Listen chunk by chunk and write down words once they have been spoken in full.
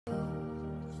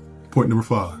Point number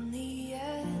 5.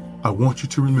 I want you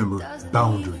to remember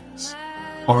boundaries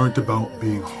aren't about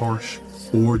being harsh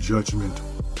or judgmental.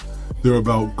 They're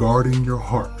about guarding your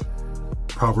heart.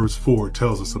 Proverbs 4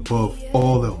 tells us above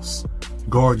all else,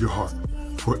 guard your heart,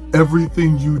 for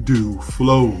everything you do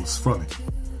flows from it.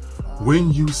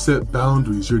 When you set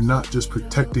boundaries, you're not just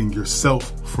protecting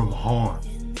yourself from harm.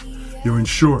 You're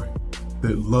ensuring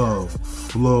that love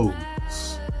flows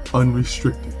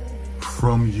unrestricted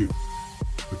from you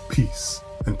with peace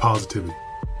and positivity.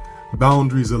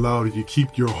 Boundaries allow you to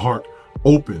keep your heart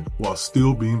open while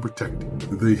still being protected.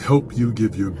 They help you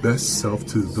give your best self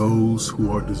to those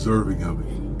who are deserving of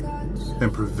it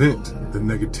and prevent the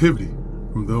negativity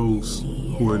from those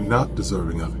who are not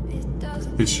deserving of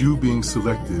it. It's you being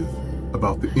selective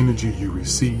about the energy you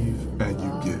receive and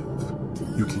you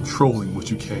give. You controlling what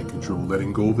you can't control,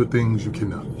 letting go of the things you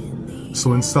cannot.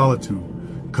 So in solitude,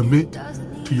 commit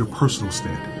to your personal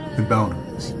standard and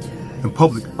boundaries. In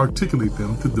public, articulate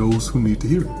them to those who need to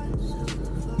hear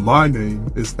it. My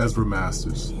name is Ezra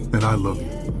Masters, and I love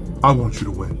you. I want you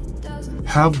to win.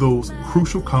 Have those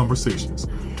crucial conversations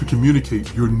to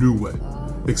communicate your new way.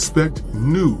 Expect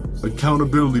new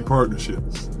accountability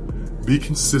partnerships. Be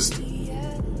consistent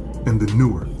in the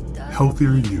newer,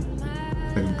 healthier you,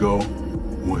 and go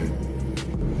win.